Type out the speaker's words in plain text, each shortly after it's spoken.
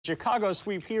Chicago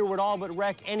sweep here would all but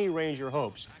wreck any Ranger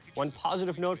hopes. One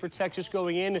positive note for Texas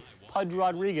going in, Pudge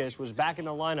Rodriguez was back in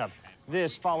the lineup.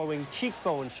 This following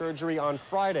cheekbone surgery on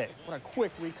Friday. What a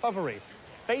quick recovery.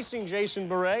 Facing Jason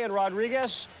Beret, and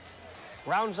Rodriguez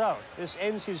rounds out. This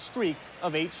ends his streak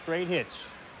of 8 straight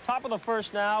hits. Top of the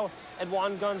first now, and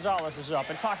Juan Gonzalez is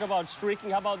up. And talk about streaking,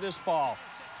 how about this ball?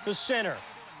 To center.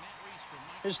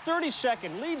 His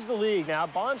 32nd leads the league now.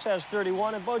 Bonds has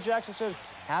 31, and Bo Jackson says,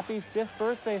 happy 5th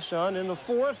birthday, son. In the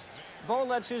 4th, Bo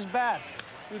lets his bat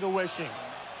do the wishing.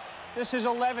 This is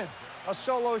 11th, a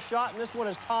solo shot, and this one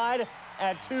is tied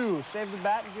at 2. Save the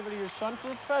bat and give it to your son for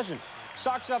a present.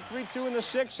 Sox up 3-2 in the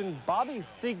 6th, and Bobby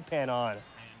Thigpen on.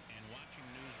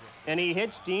 And he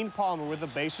hits Dean Palmer with the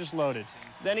bases loaded.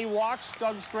 Then he walks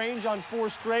Doug Strange on 4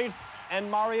 straight,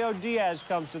 and Mario Diaz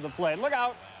comes to the plate. Look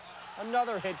out.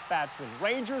 Another hit batsman.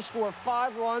 Rangers score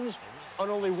 5 runs on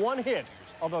only 1 hit,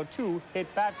 although 2 hit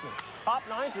batsmen. Top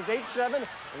 9th with 8-7.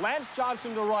 Lance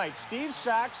Johnson to right. Steve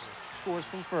Sachs scores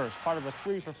from first. Part of a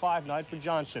 3-for-5 night for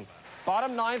Johnson.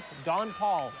 Bottom 9th, Don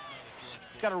Paul.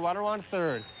 He's got a runner on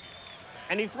 3rd.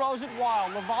 And he throws it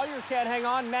wild. LaValliere can't hang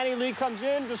on. Manny Lee comes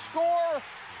in to score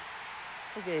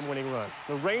a game-winning run.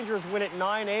 The Rangers win at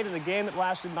 9-8 in a game that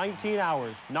lasted 19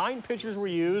 hours. 9 pitchers were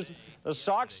used. The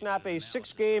Sox snap a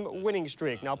 6-game winning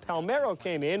streak. Now, Palmeiro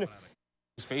came in.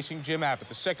 He's facing Jim Abbott.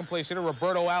 The second-place hitter,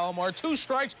 Roberto Alomar. 2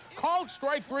 strikes, called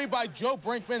strike 3 by Joe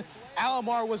Brinkman.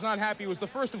 Alomar was not happy. It was the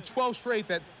first of 12 straight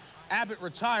that Abbott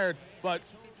retired, but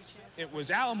it was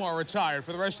Alomar retired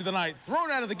for the rest of the night.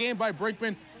 Thrown out of the game by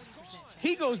Brinkman.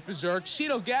 He goes berserk.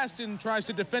 Cito Gaston tries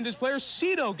to defend his player.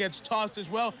 Cito gets tossed as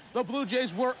well. The Blue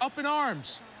Jays were up in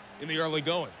arms in the early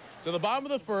going. To the bottom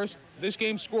of the first, this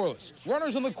game scoreless.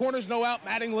 Runners in the corners, no out.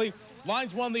 Mattingly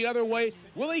lines one the other way.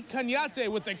 Willie Cañate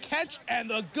with the catch and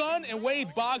the gun, and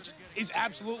Wade Boggs is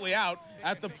absolutely out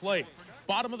at the plate.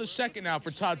 Bottom of the second now for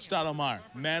Todd Stottlemyre.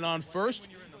 Man on first.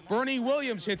 Bernie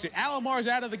Williams hits it. Alomar's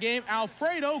out of the game.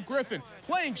 Alfredo Griffin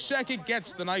playing second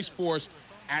gets the nice force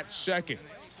at second.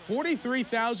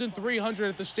 43,300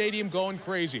 at the stadium going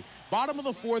crazy. Bottom of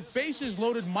the 4th, bases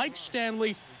loaded. Mike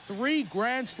Stanley, 3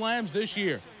 grand slams this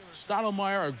year.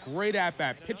 Stottlemyre, a great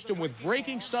at-bat. Pitched him with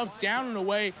breaking stuff down and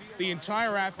away. The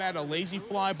entire at-bat, a lazy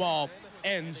fly ball,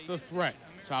 ends the threat.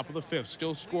 Top of the 5th,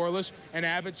 still scoreless, and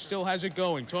Abbott still has it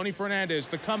going. Tony Fernandez,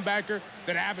 the comebacker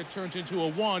that Abbott turns into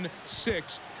a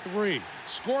 1-6-3.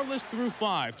 Scoreless through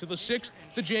 5. To the 6th,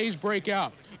 the Jays break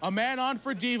out. A man on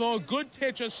for Devo, a good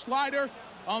pitch, a slider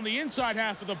on the inside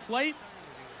half of the plate,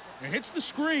 and hits the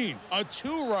screen. A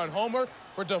 2-run homer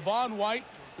for Devon White,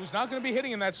 who's not going to be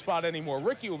hitting in that spot anymore.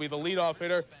 Ricky will be the leadoff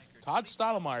hitter. Todd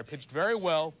Stottlemyre pitched very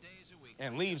well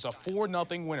and leaves a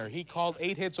 4-0 winner. He called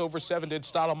 8 hits over 7, did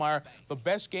Stottlemyre. The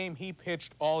best game he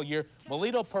pitched all year.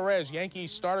 Melito Perez,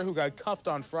 Yankees starter who got cuffed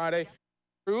on Friday.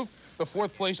 The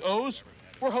 4th-place O's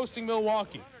were hosting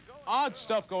Milwaukee. Odd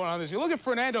stuff going on this year. Look at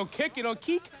Fernando kick,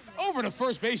 Keek over to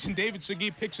first base, and David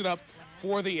Segui picks it up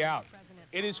for the out.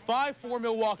 It is 5-4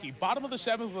 Milwaukee. Bottom of the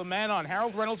 7th with a man on.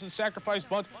 Harold Reynolds in sacrifice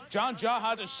bunt. John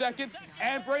Jaha to second.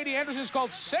 And Brady Anderson is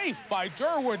called safe by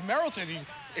Durwood. Merrill says he's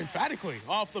emphatically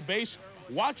off the base.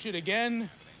 Watch it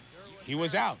again. He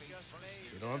was out.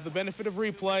 They don't have the benefit of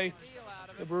replay.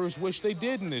 The Brewers wish they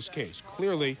did in this case.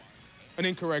 Clearly an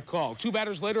incorrect call. 2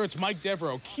 batters later, it's Mike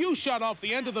Devereaux. Cue shot off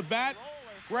the end of the bat.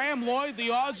 Graham Lloyd, the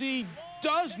Aussie,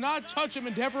 does not touch him,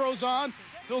 and Devereaux's on.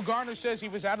 Phil Garner says he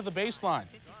was out of the baseline.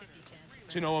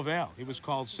 To no avail. He was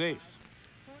called safe.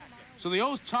 So the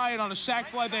O's tie it on a sac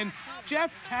fly. Then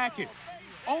Jeff Tackett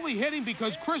only hitting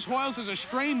because Chris Hoyles has a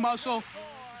strained muscle.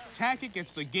 Tackett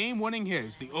gets the game-winning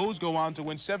hit. The O's go on to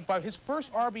win 7-5. His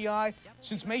first RBI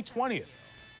since May 20th.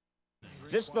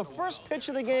 This is the first pitch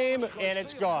of the game, and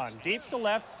it's gone. Deep to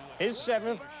left, his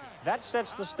 7th. That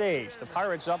sets the stage. The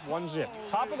Pirates up 1-0.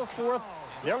 Top of the 4th,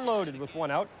 they're loaded with 1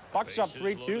 out. Bucks up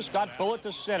 3-2. Scott Bullitt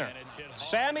to center.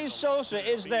 Sammy Sosa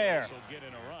is there.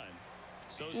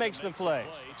 Makes the play.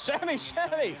 Sammy,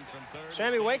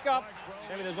 wake up.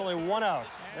 Sammy, there's only 1 out.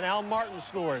 And Al Martin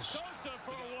scores.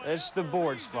 It's the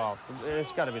board's fault.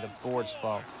 It's got to be the board's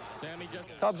fault.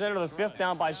 Cubs enter the 5th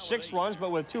down by 6 runs,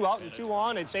 but with 2 out and 2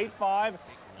 on, it's 8-5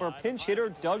 for pinch hitter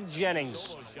Doug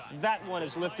Jennings. That one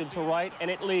is lifted to right, and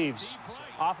it leaves.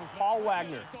 Off of Paul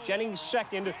Wagner. Jennings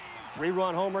second.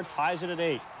 3-run homer ties it at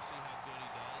 8.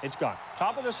 It's gone.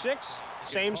 Top of the 6th,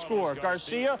 same score.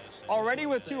 Garcia, already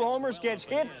with 2 homers, gets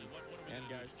hit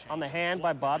on the hand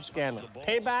by Bob Scanlon.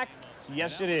 Payback?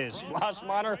 Yes, it is. Las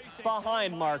Manor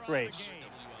behind Mark Grace.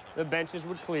 The benches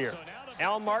would clear.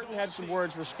 Al Martin had some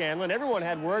words for Scanlon. Everyone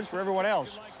had words for everyone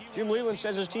else. Jim Leyland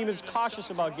says his team is cautious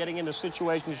about getting into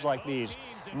situations like these.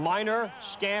 Miner,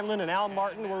 Scanlon, and Al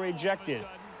Martin were ejected.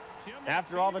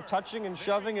 After all the touching and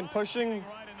shoving and pushing,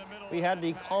 we had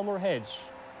the calmer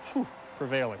heads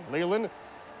prevailing. Leyland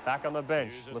back on the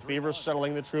bench. Lefevre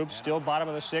settling the troops, still bottom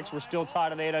of the 6th. We're still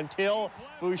tied at 8 until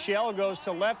Buechele goes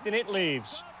to left and it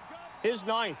leaves. His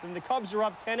 9th, and the Cubs are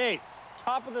up 10-8.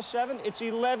 Top of the 7th, it's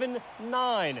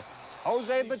 11-9.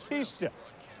 Jose Bautista,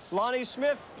 Lonnie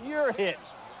Smith, you're hit.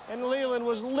 And Leyland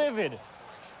was livid,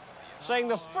 saying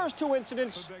the first 2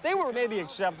 incidents, they were maybe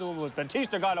acceptable, but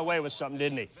Bautista got away with something,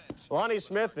 didn't he? Lonnie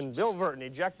Smith and Bill Verton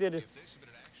ejected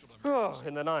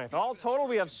in the 9th. All total,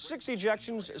 we have 6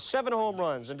 ejections, 7 home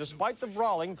runs. And despite the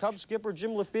brawling, Cubs skipper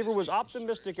Jim Lefevre was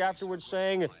optimistic afterwards,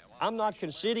 saying, I'm not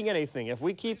conceding anything. If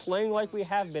we keep playing like we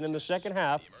have been in the second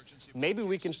half, maybe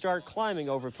we can start climbing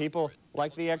over people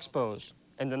like the Expos,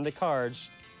 and then the Cards,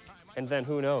 and then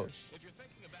who knows.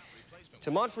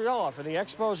 To Montreal for the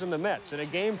Expos and the Mets in a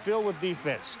game filled with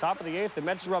defense. Top of the 8th, the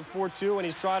Mets are up 4-2, and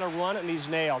he's trying to run it, and he's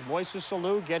nailed. Moises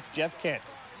Alou gets Jeff Kent.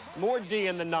 More D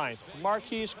in the 9th.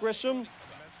 Marquise Grissom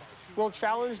will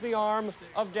challenge the arm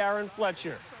of Darren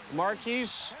Fletcher.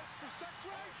 Marquise,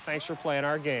 thanks for playing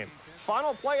our game.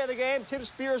 Final play of the game, Tim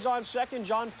Spears on second,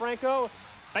 John Franco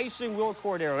facing Will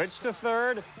Cordero. It's to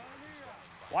third.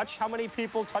 Watch how many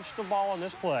people touch the ball on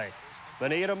this play.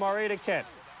 Benita Murray to Kent,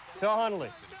 to Hundley.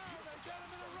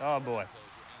 Oh, boy.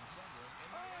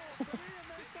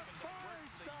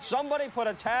 Somebody put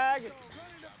a tag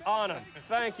on him.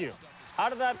 Thank you. How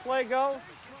did that play go?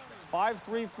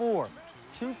 5-3-4,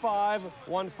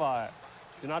 2-5-1-5.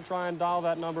 Do not try and dial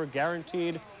that number.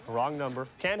 Guaranteed wrong number.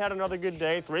 Kent had another good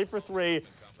day, 3 for 3.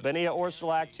 Benia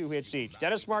Orsulak, 2 hits each.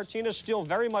 Dennis Martinez still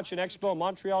very much an Expo.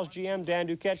 Montreal's GM Dan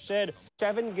Duquette said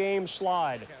 7-game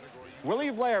slide. Willie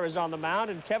Blair is on the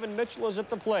mound, and Kevin Mitchell is at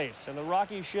the plate. And the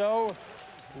Rockies show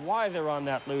why they're on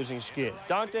that losing skid.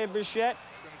 Dante Bichette,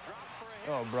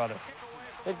 oh, brother,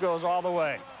 it goes all the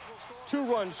way.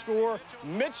 2-run score.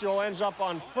 Mitchell ends up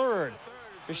on third.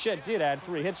 Bichette did add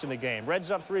 3 hits in the game.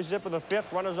 Reds up 3-zip in the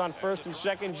 5th. Runners on first and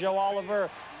second. Joe Oliver.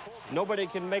 Nobody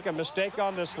can make a mistake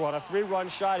on this one. A 3-run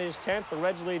shot, his 10th. The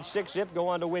Reds lead 6-zip, go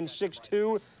on to win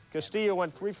 6-2. Castillo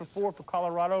went 3 for 4 for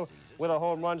Colorado with a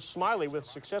home run. Smiley with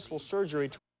successful surgery.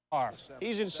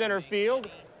 He's in center field.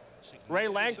 Ray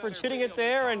Langford's hitting it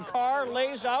there, and Carr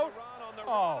lays out.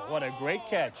 Oh, what a great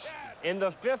catch. In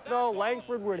the 5th, though,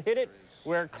 Langford would hit it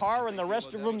where Carr and the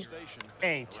rest of them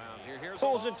ain't.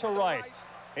 Pulls it to right.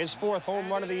 His 4th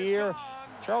home run of the year.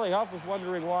 Charlie Huff was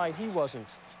wondering why he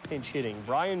wasn't pinch hitting.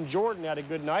 Brian Jordan had a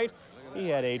good night. He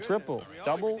had a triple,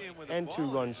 double, and 2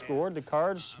 runs scored. The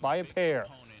Cards by a pair.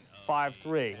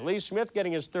 5-3. Lee Smith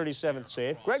getting his 37th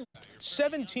save. Greg,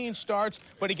 17 starts,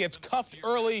 but he gets cuffed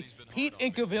early. Pete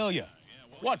Incaviglia.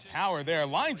 What power there.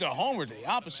 Lines a homer to the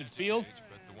opposite field.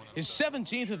 His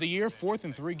 17th of the year, 4th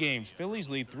in 3 games. Phillies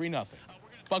lead 3-0.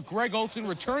 But Greg Olson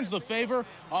returns the favor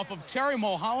off of Terry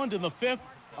Mulholland in the 5th,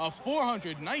 a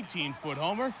 419-foot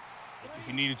homer. If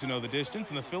you needed to know the distance,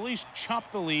 and the Phillies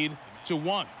chop the lead to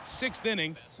 1. 6th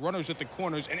inning, runners at the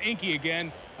corners, and Inky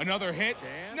again. Another hit.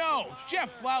 No,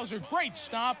 Jeff Blauser, great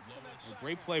stop. A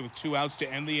great play with 2 outs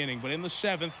to end the inning. But in the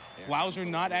 7th, Blauser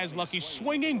not as lucky.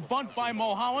 Swinging bunt by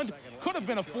Mulholland. Could have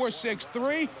been a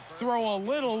 4-6-3. Throw a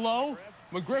little low.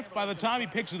 McGriff, by the time he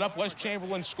picks it up, Wes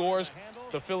Chamberlain scores.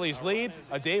 The Phillies lead.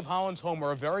 A Dave Hollins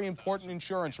homer, a very important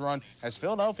insurance run as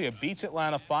Philadelphia beats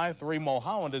Atlanta 5-3.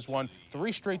 Mulholland has won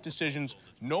 3 straight decisions.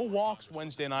 No walks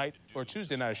Wednesday night, or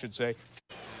Tuesday night, I should say.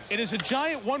 It is a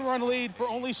giant 1-run lead for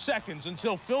only seconds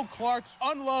until Phil Clark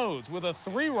unloads with a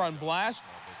 3-run blast,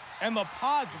 and the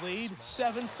Pods lead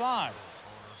 7-5.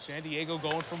 San Diego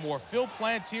going for more. Phil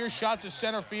Plantier shot to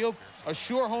center field, a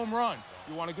sure home run.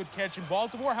 You want a good catch in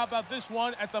Baltimore? How about this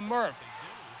one at the Murph?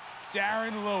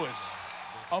 Darren Lewis,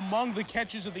 among the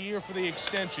catches of the year for the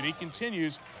extension. He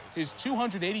continues his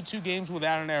 282 games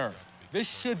without an error. This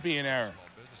should be an error.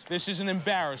 This is an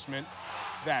embarrassment.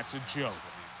 That's a joke.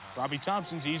 Robbie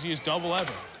Thompson's easiest double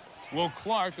ever. Will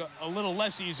Clark a little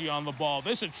less easy on the ball.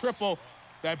 This a triple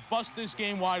that bust this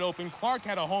game wide open. Clark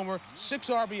had a homer, 6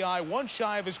 RBI, 1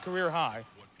 shy of his career high.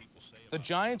 The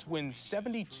Giants win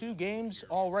 72 games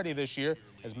already this year,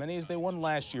 as many as they won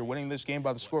last year, winning this game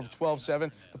by the score of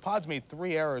 12-7. The Pods made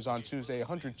 3 errors on Tuesday,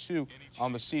 102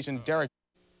 on the season. Derek.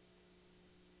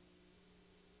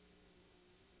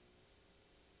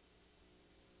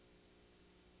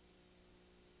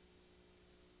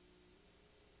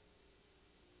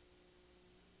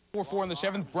 Four in the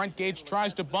 7th. Brent Gage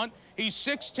tries to bunt. He's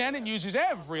 6'10" and uses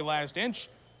every last inch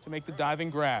to make the diving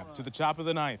grab to the top of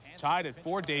the ninth. Tied at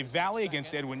 4, Dave Valley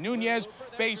against Edwin Nunez.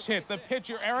 Base hit. The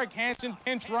pitcher, Eric Hansen,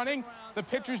 pinch running. The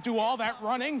pitchers do all that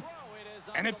running,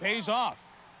 and it pays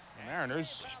off. The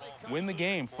Mariners win the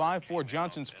game 5-4.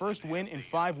 Johnson's first win in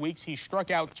 5 weeks. He struck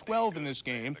out 12 in this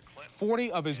game,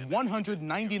 40 of his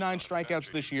 199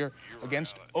 strikeouts this year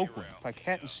against Oakland.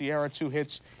 Paquette and Sierra, 2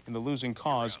 hits in the losing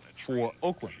cause for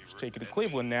Oakland. Let's take it to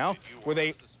Cleveland now, where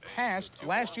they passed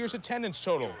last year's attendance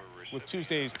total with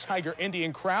Tuesday's Tiger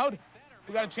Indian crowd.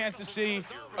 We got a chance to see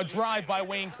a drive by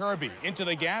Wayne Kirby into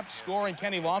the gap, scoring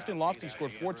Kenny Lofton. Lofton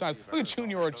scored 4 times. Look at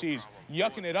Junior Ortiz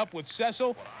yucking it up with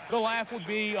Cecil. The laugh would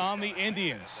be on the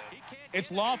Indians.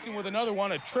 It's Lofton with another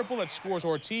one, a triple that scores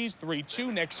Ortiz.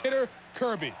 3-2. Next hitter,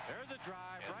 Kirby.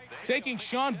 Taking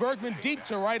Sean Bergman deep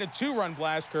to right, a 2-run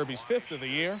blast, Kirby's 5th of the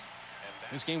year.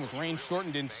 This game was rain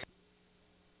shortened in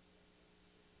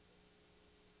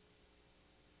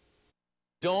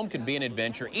Dome can be an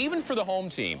adventure, even for the home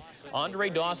team. Andre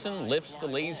Dawson lifts the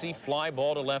lazy fly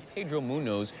ball to left. Pedro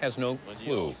Munoz has no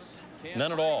clue.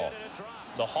 None at all.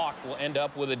 The Hawk will end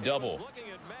up with a double.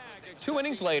 2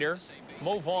 innings later,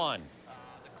 Mo Vaughn.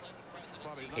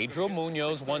 Pedro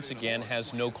Munoz once again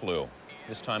has no clue.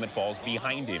 This time it falls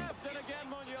behind him.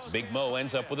 Big Mo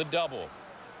ends up with a double.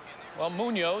 Well,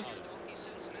 Munoz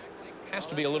has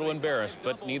to be a little embarrassed,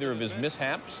 but neither of his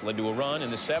mishaps led to a run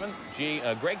in the 7th.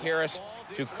 Greg Harris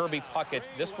to Kirby Puckett.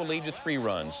 This will lead to 3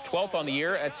 runs. 12th on the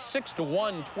year at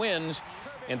 6-1 Twins,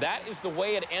 and that is the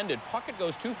way it ended. Puckett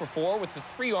goes 2 for 4 with the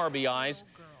 3 RBIs.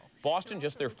 Boston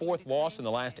just their 4th loss in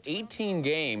the last 18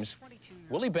 games.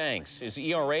 Willie Banks, his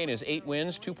ERA in his 8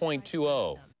 wins,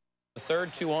 2.20. The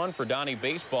third 2 on for Donnie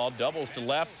Baseball. Doubles to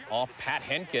left off Pat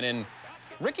Henkin, and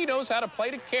Ricky knows how to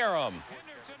play to carom.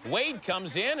 Wade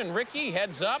comes in, and Ricky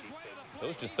heads up,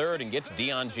 goes to third and gets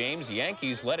Deion James. The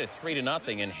Yankees led it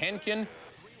 3-0, and Henkin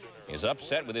is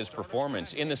upset with his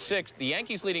performance. In the 6th, the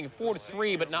Yankees leading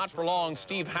 4-3, but not for long.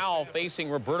 Steve Howell facing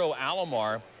Roberto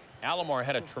Alomar. Alomar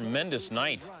had a tremendous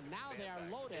night.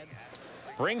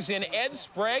 Brings in Ed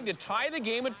Sprague to tie the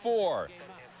game at 4.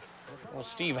 Well,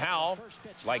 Steve Howell,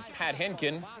 like Pat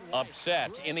Henkin,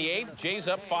 upset. In the 8th, Jays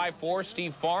up 5-4.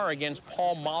 Steve Farr against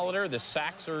Paul Molitor. The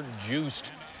Sacks are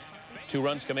juiced. 2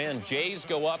 runs come in. Jays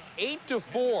go up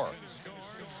 8-4.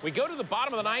 We go to the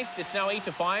bottom of the 9th. It's now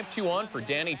 8-5. 2 on for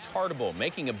Danny Tartable,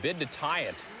 making a bid to tie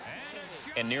it,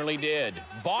 and nearly did.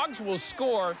 Boggs will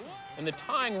score, and the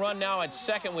tying run now at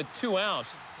second with 2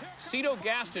 outs. Cito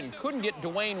Gaston couldn't get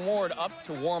Dwayne Ward up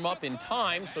to warm up in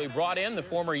time, so he brought in the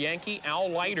former Yankee Al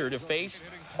Leiter to face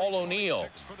Paul O'Neill.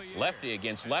 Lefty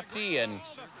against lefty, and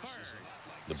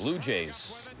the Blue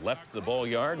Jays left the ball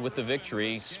yard with the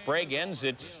victory. Sprague ends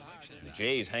it. The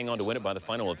Jays hang on to win it by the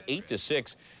final of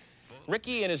 8-6.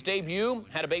 Ricky in his debut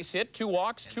had a base hit, 2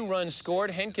 walks, 2 runs scored.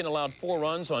 Henkin allowed 4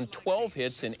 runs on 12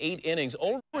 hits in 8 innings.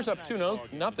 Overs up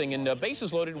 2-0, and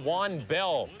bases loaded. Juan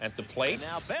Bell at the plate.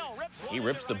 He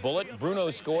rips the bullet.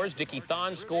 Bruno scores. Dickie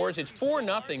Thon scores. It's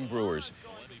 4-0 Brewers.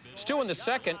 Still in the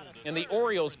 2nd, and the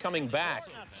Orioles coming back.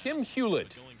 Tim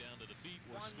Hewlett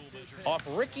off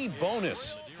Ricky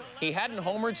Bonus. He hadn't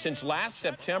homered since last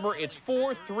September. It's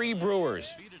 4-3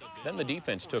 Brewers. Then the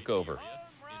defense took over.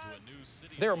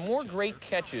 There are more great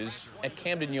catches at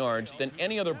Camden Yards than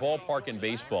any other ballpark in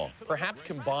baseball, perhaps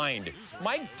combined.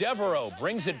 Mike Devereaux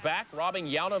brings it back, robbing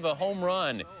Yount of a home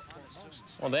run.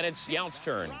 Well, then it's Yount's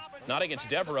turn. Not against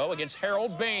Devereaux, against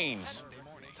Harold Baines.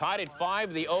 Tied at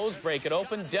 5, the O's break it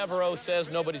open. Devereaux says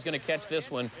nobody's going to catch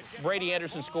this one. Brady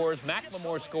Anderson scores.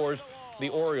 McLemore scores. The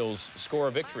Orioles score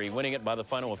a victory, winning it by the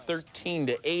final of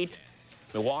 13-8.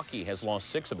 Milwaukee has lost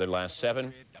 6 of their last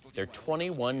 7. They're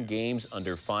 21 games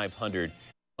under 500.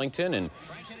 And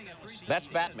that's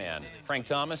Batman, Frank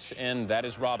Thomas, and that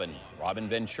is Robin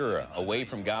Ventura, away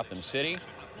from Gotham City.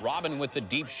 Robin with the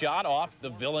deep shot off the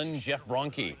villain, Jeff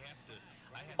Bronke.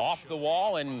 Off the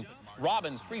wall, and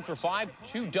Robin 3 for 5,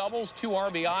 2 doubles, 2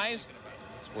 RBIs.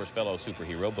 Scores fellow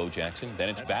superhero Bo Jackson. Then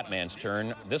it's Batman's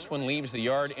turn. This one leaves the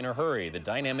yard in a hurry. The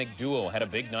dynamic duo had a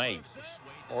big night.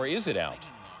 Or is it out?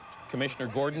 Commissioner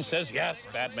Gordon says yes.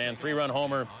 Batman 3-run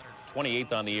homer,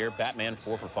 28th on the year. Batman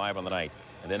 4 for 5 on the night.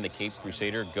 And then the Cape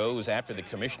Crusader goes after the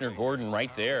Commissioner Gordon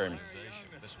right there. And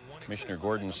Commissioner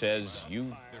Gordon says,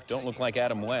 you don't look like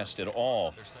Adam West at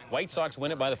all. White Sox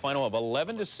win it by the final of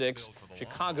 11-6.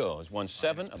 Chicago has won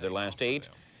 7 of their last 8.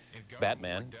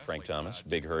 Batman, Frank Thomas,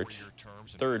 big hurt.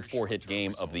 3rd 4-hit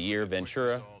game of the year.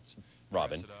 Ventura,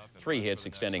 Robin, 3 hits,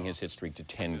 extending his hit streak to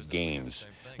 10 games.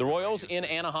 The Royals in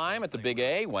Anaheim at the Big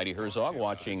A. Whitey Herzog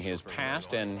watching his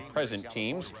past and present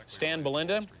teams. Stan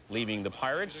Belinda leaving the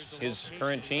Pirates, his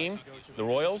current team, the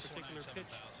Royals,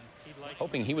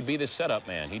 hoping he would be the setup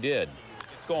man. He did.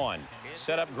 gone.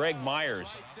 Set up Greg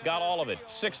Myers. Got all of it.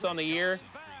 6th on the year.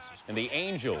 And the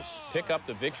Angels pick up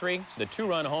the victory, the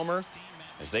 2-run homer,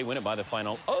 as they win it by the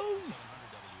final of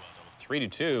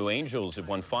 3-2. Angels have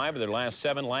won 5 of their last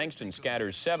 7. Langston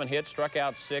scatters 7 hits, struck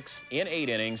out 6 in 8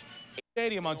 innings.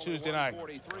 Stadium on Tuesday night.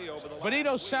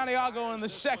 Benito Santiago in the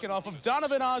second off of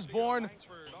Donovan Osborne.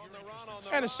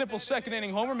 And a simple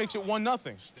second-inning homer makes it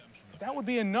 1-0. That would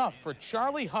be enough for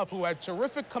Charlie Huff, who had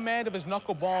terrific command of his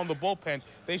knuckleball in the bullpen.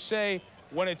 They say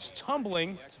when it's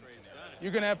tumbling,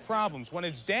 you're going to have problems. When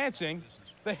it's dancing,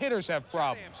 the hitters have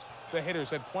problems. The hitters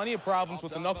had plenty of problems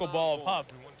with the knuckleball of Huff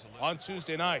on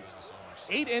Tuesday night.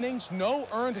 8 innings, no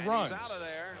earned runs.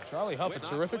 Charlie Huff, a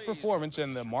terrific performance,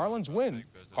 and the Marlins win.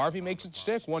 Harvey makes it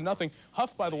stick, 1-0.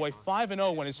 Huff, by the way,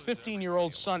 5-0 when his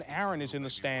 15-year-old son Aaron is in the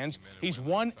stands. He's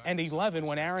 1-11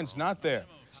 when Aaron's not there.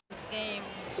 This game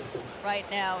right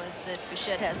now is that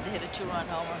Bichette has to hit a 2-run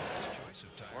homer.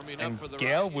 And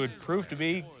Gale would prove to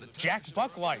be Jack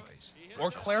Buck-like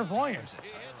or clairvoyant.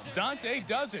 Dante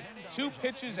does it. 2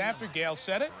 pitches after Gale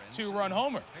said it, 2-run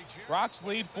homer. Rocks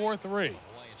lead 4-3.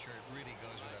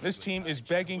 This team is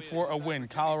begging for a win.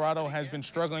 Colorado has been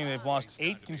struggling. They've lost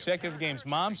 8 consecutive games.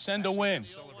 Mom, send a win.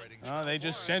 They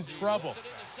just sent trouble.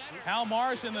 Hal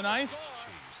Morris in the 9th.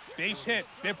 Base hit.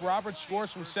 Bip Roberts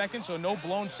scores from second, so no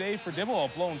blown save for Dibble. A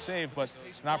blown save, but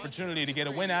an opportunity to get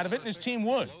a win out of it, and his team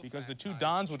would, because the 2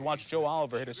 Dons would watch Joe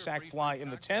Oliver hit a sac fly in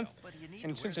the 10th,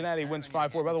 and Cincinnati wins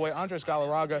 5-4. By the way, Andres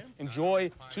Galarraga,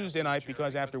 enjoy Tuesday night,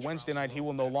 because after Wednesday night, he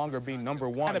will no longer be number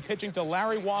 1. And a pitching to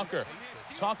Larry Walker.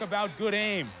 Talk about good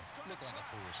aim.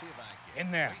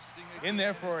 In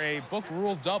there for a book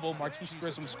rule double. Marquise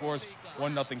Grissom scores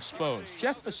 1-0 Spos.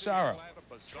 Jeff Fassaro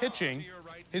pitching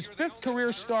his 5th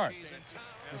career start.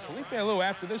 As Felipe Alou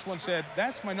after this one said,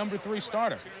 that's my number 3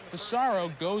 starter.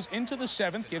 Fassaro goes into the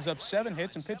 7th, gives up 7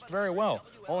 hits and pitched very well.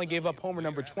 Only gave up homer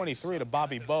number 23 to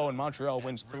Bobby Bowe, and Montreal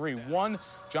wins 3-1.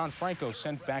 John Franco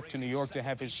sent back to New York to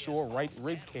have his sore right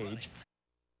rib cage